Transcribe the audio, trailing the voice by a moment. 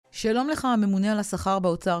שלום לך, הממונה על השכר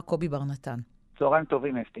באוצר, קובי בר נתן. צהריים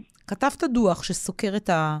טובים, אסתי. כתבת דוח שסוקר את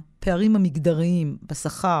הפערים המגדריים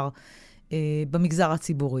בשכר במגזר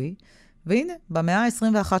הציבורי, והנה, במאה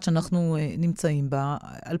ה-21 שאנחנו נמצאים בה,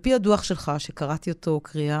 על פי הדוח שלך, שקראתי אותו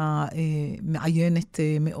קריאה מעיינת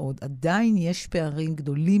מאוד, עדיין יש פערים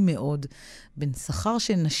גדולים מאוד בין שכר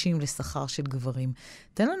של נשים לשכר של גברים.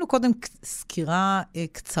 תן לנו קודם סקירה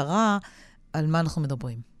קצרה על מה אנחנו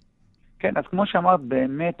מדברים. כן, אז כמו שאמרת,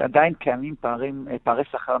 באמת עדיין קיימים פערי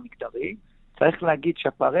שכר מגדרי. צריך להגיד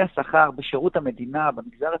שהפערי השכר בשירות המדינה,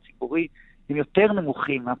 במגזר הציבורי, הם יותר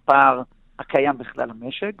נמוכים מהפער הקיים בכלל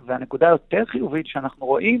המשק, והנקודה יותר חיובית שאנחנו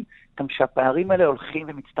רואים, גם שהפערים האלה הולכים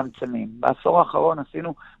ומצטמצמים. בעשור האחרון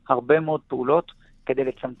עשינו הרבה מאוד פעולות כדי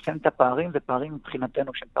לצמצם את הפערים, ופערים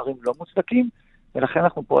מבחינתנו שהם פערים לא מוצדקים, ולכן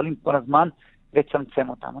אנחנו פועלים כל הזמן לצמצם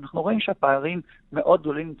אותם. אנחנו רואים שהפערים מאוד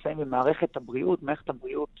גדולים נמצאים במערכת הבריאות. מערכת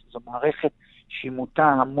הבריאות זו מערכת שימותה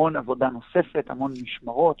המון עבודה נוספת, המון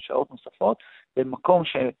משמרות, שעות נוספות, במקום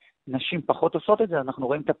שנשים פחות עושות את זה, אנחנו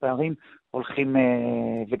רואים את הפערים הולכים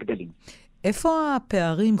וגדלים. איפה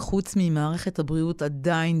הפערים חוץ ממערכת הבריאות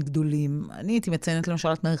עדיין גדולים? אני הייתי מציינת למשל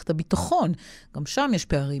את מערכת הביטחון. גם שם יש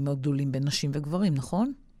פערים מאוד גדולים בין נשים וגברים,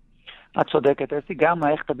 נכון? את צודקת, אסי, גם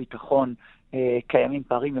מערכת הביטחון קיימים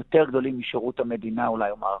פערים יותר גדולים משירות המדינה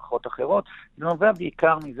אולי או מערכות אחרות. זה נובע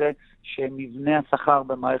בעיקר מזה שמבנה השכר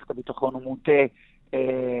במערכת הביטחון הוא מוטה,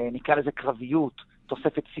 נקרא לזה קרביות,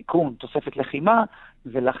 תוספת סיכון, תוספת לחימה,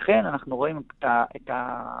 ולכן אנחנו רואים את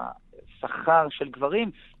השכר של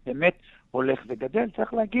גברים באמת הולך וגדל.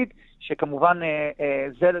 צריך להגיד שכמובן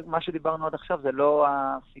זה מה שדיברנו עד עכשיו, זה לא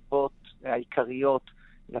הסיבות העיקריות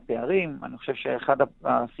לפערים. אני חושב שאחד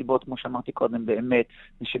הסיבות, כמו שאמרתי קודם, באמת,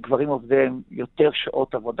 זה שגברים עובדים יותר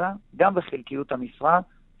שעות עבודה, גם בחלקיות המשרה,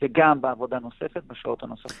 וגם בעבודה נוספת, בשעות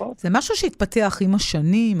הנוספות. זה משהו שהתפתח עם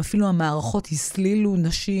השנים, אפילו המערכות הסלילו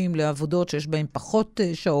נשים לעבודות שיש בהן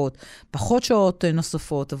פחות שעות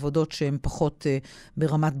נוספות, עבודות שהן פחות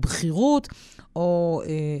ברמת בחירות, או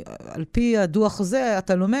על פי הדוח הזה,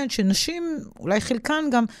 אתה לומד שנשים, אולי חלקן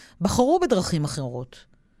גם, בחרו בדרכים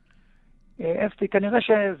אחרות. אסתי, כנראה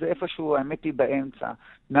שזה איפשהו, האמת היא באמצע.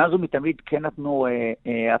 מאז ומתמיד כן נתנו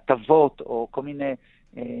הטבות או כל מיני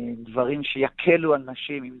דברים שיקלו על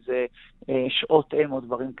נשים, אם זה שעות אם או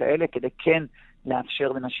דברים כאלה, כדי כן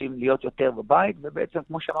לאפשר לנשים להיות יותר בבית, ובעצם,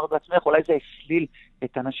 כמו שאמרת בעצמך, אולי זה הסליל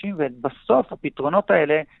את הנשים, ובסוף הפתרונות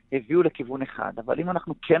האלה הביאו לכיוון אחד. אבל אם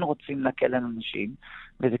אנחנו כן רוצים להקל על אנשים,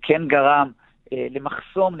 וזה כן גרם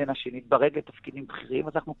למחסום לנשים, להתברג לתפקידים בכירים,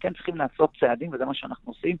 אז אנחנו כן צריכים לעשות צעדים, וזה מה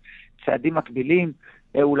שאנחנו עושים, צעדים מקבילים,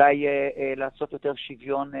 אולי לעשות יותר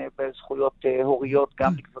שוויון בזכויות הוריות,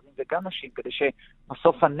 גם לגברים וגם נשים, כדי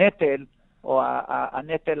שבסוף הנטל, או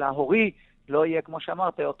הנטל ההורי, לא יהיה, כמו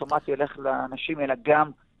שאמרת, אוטומטי הולך לאנשים, אלא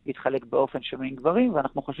גם יתחלק באופן שונה עם גברים,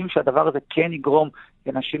 ואנחנו חושבים שהדבר הזה כן יגרום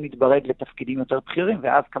לנשים להתברג לתפקידים יותר בכירים,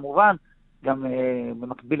 ואז כמובן, גם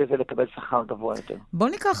במקביל לזה לקבל שכר גבוה יותר. בוא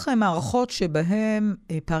ניקח מערכות שבהן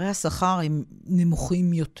פערי השכר הם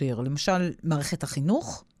נמוכים יותר. למשל, מערכת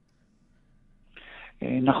החינוך?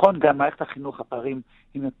 נכון, גם מערכת החינוך, הפערים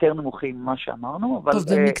הם יותר נמוכים ממה שאמרנו. אבל, טוב,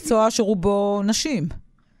 זה מקצוע שרובו נשים.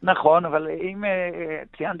 נכון, אבל אם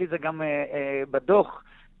ציינתי זה גם בדוח,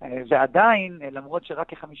 ועדיין, למרות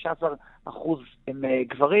שרק כ-15% הם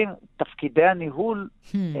גברים, תפקידי הניהול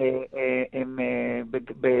הם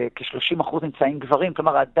כ-30% נמצאים גברים.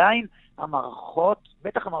 כלומר, עדיין המערכות,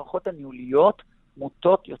 בטח המערכות הניהוליות,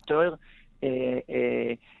 מוטות יותר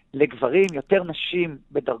לגברים, יותר נשים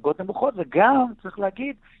בדרגות נמוכות, וגם צריך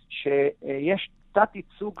להגיד שיש תת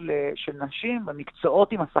ייצוג של נשים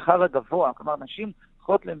במקצועות עם השכר הגבוה. כלומר, נשים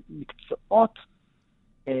הולכות למקצועות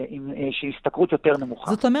שהסתכרות יותר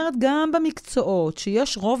נמוכה. זאת אומרת, גם במקצועות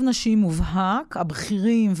שיש רוב נשים מובהק,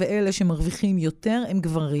 הבכירים ואלה שמרוויחים יותר הם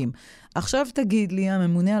גברים. עכשיו תגיד לי,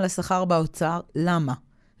 הממונה על השכר באוצר, למה?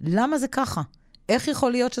 למה זה ככה? איך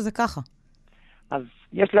יכול להיות שזה ככה? אז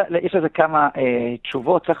יש לזה כמה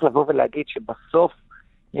תשובות. צריך לבוא ולהגיד שבסוף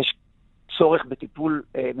יש צורך בטיפול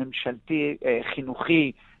ממשלתי,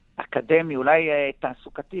 חינוכי, אקדמי, אולי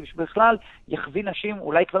תעסוקתי, שבכלל יחביא נשים,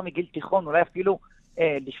 אולי כבר מגיל תיכון, אולי אפילו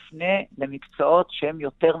לפני למקצועות שהם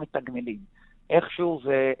יותר מתגמלים. איכשהו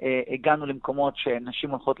הגענו למקומות שנשים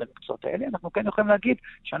הולכות למקצועות האלה. אנחנו כן יכולים להגיד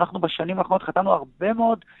שאנחנו בשנים האחרונות חתמנו הרבה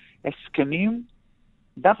מאוד הסכמים,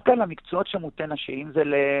 דווקא למקצועות שמוטה נשים, זה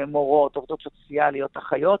למורות, עובדות סוציאליות,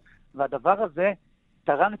 אחיות, והדבר הזה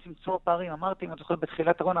תרם לצמצום הפערים. אמרתי, אם את זוכרת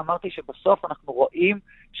בתחילת הרון, אמרתי שבסוף אנחנו רואים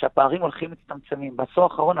שהפערים הולכים מצטמצמים. בעשור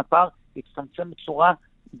האחרון הפער הצטמצם בצורה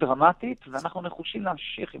דרמטית, ואנחנו נחושים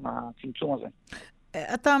להמשיך עם הצמצום הזה.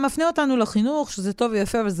 אתה מפנה אותנו לחינוך, שזה טוב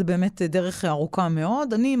ויפה, אבל זה באמת דרך ארוכה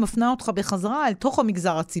מאוד. אני מפנה אותך בחזרה אל תוך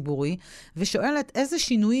המגזר הציבורי, ושואלת איזה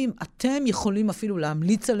שינויים אתם יכולים אפילו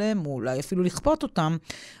להמליץ עליהם, או אולי אפילו לכפות אותם,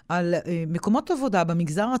 על מקומות עבודה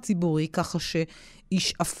במגזר הציבורי, ככה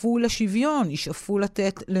שישאפו לשוויון, ישאפו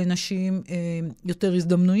לתת לנשים יותר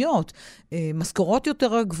הזדמנויות, משכורות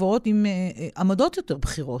יותר גבוהות עם עמדות יותר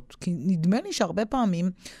בחירות. כי נדמה לי שהרבה פעמים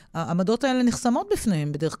העמדות האלה נחסמות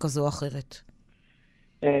בפניהם בדרך כזו או אחרת.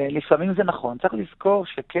 לפעמים זה נכון. צריך לזכור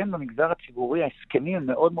שכן במגזר הציבורי ההסכמים הם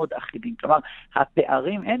מאוד מאוד אחידים. כלומר,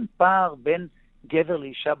 הפערים, אין פער בין גבר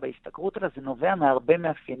לאישה בהשתכרות, אלא זה נובע מהרבה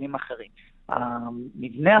מאפיינים אחרים.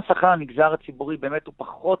 מבנה השכר המגזר הציבורי באמת הוא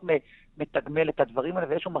פחות מתגמל את הדברים האלה,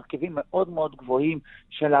 ויש לו מרכיבים מאוד מאוד גבוהים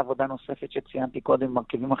של העבודה נוספת שציינתי קודם,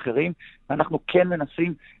 מרכיבים אחרים, ואנחנו כן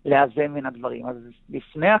מנסים לאזן בין הדברים. אז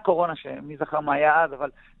לפני הקורונה, שמי זכר מה היה אז, אבל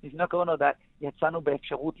לפני הקורונה עוד יצאנו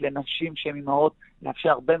באפשרות לנשים שהן אימהות לאפשר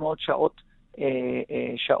הרבה מאוד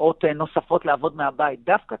שעות נוספות לעבוד מהבית,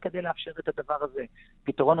 דווקא כדי לאפשר את הדבר הזה.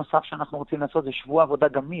 פתרון נוסף שאנחנו רוצים לעשות זה שבוע עבודה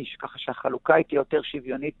גמיש, ככה שהחלוקה היא תהיה יותר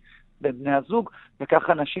שוויונית בין בני הזוג,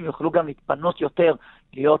 וככה אנשים יוכלו גם להתפנות יותר,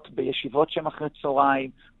 להיות בישיבות שהם אחרי צהריים,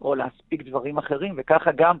 או להספיק דברים אחרים,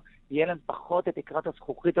 וככה גם יהיה להם פחות את תקרת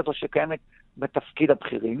הזכוכית הזו שקיימת בתפקיד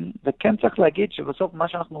הבכירים. וכן צריך להגיד שבסוף מה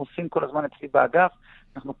שאנחנו עושים כל הזמן אצלי באגף,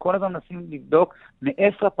 אנחנו כל הזמן מנסים לבדוק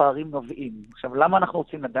מאיפה הפערים נובעים. עכשיו, למה אנחנו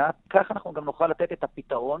רוצים לדעת? ככה אנחנו גם נוכל לתת את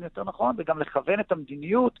הפתרון יותר נכון, וגם לכוון את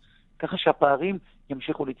המדיניות, ככה שהפערים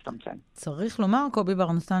ימשיכו להצטמצם. צריך לומר, קובי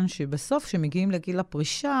בר נתן, שבסוף שמגיעים לגיל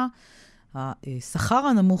הפרישה, השכר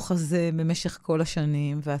הנמוך הזה במשך כל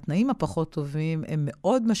השנים, והתנאים הפחות טובים, הם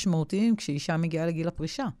מאוד משמעותיים כשאישה מגיעה לגיל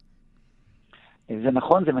הפרישה. זה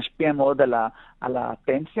נכון, זה משפיע מאוד על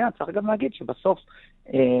הפנסיה. צריך גם להגיד שבסוף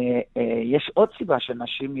יש עוד סיבה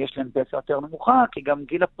שנשים יש להן פנסיה יותר נמוכה, כי גם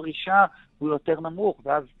גיל הפרישה הוא יותר נמוך,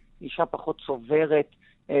 ואז אישה פחות צוברת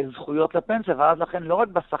זכויות לפנסיה, ואז לכן לא רק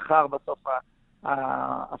בשכר, בסוף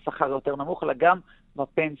השכר יותר נמוך, אלא גם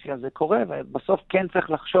בפנסיה זה קורה, ובסוף כן צריך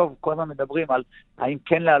לחשוב, כל הזמן מדברים על האם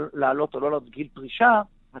כן לעלות או לא לעלות גיל פרישה,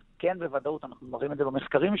 אז כן בוודאות, אנחנו מראים את זה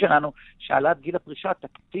במחקרים שלנו, שהעלאת גיל הפרישה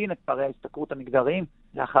תקטין את פערי ההשתכרות המגדריים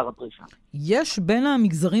לאחר הפרישה. יש בין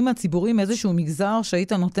המגזרים הציבוריים איזשהו מגזר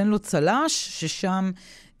שהיית נותן לו צלש, ששם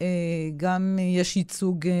גם יש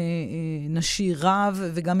ייצוג נשי רב,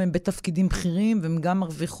 וגם הם בתפקידים בכירים, והם גם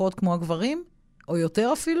מרוויחות כמו הגברים? או יותר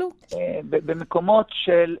אפילו? במקומות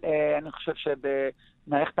של, אני חושב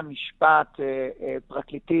שבמערכת המשפט,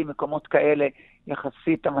 פרקליטים, מקומות כאלה,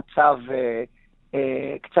 יחסית המצב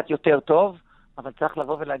קצת יותר טוב, אבל צריך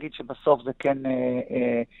לבוא ולהגיד שבסוף זה כן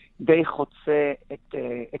די חוצה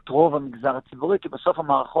את רוב המגזר הציבורי, כי בסוף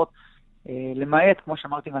המערכות, למעט, כמו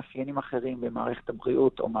שאמרתי, מאפיינים אחרים במערכת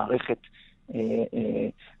הבריאות או מערכת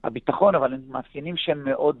הביטחון, אבל הם מאפיינים שהם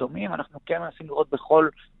מאוד דומים. אנחנו כן מנסים לראות בכל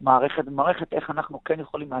מערכת איך אנחנו כן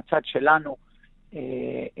יכולים מהצד שלנו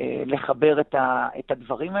לחבר את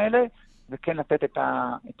הדברים האלה, וכן לתת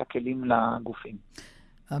את הכלים לגופים.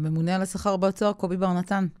 הממונה על השכר באוצר, קובי בר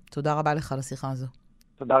נתן, תודה רבה לך על השיחה הזו.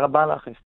 תודה רבה לך.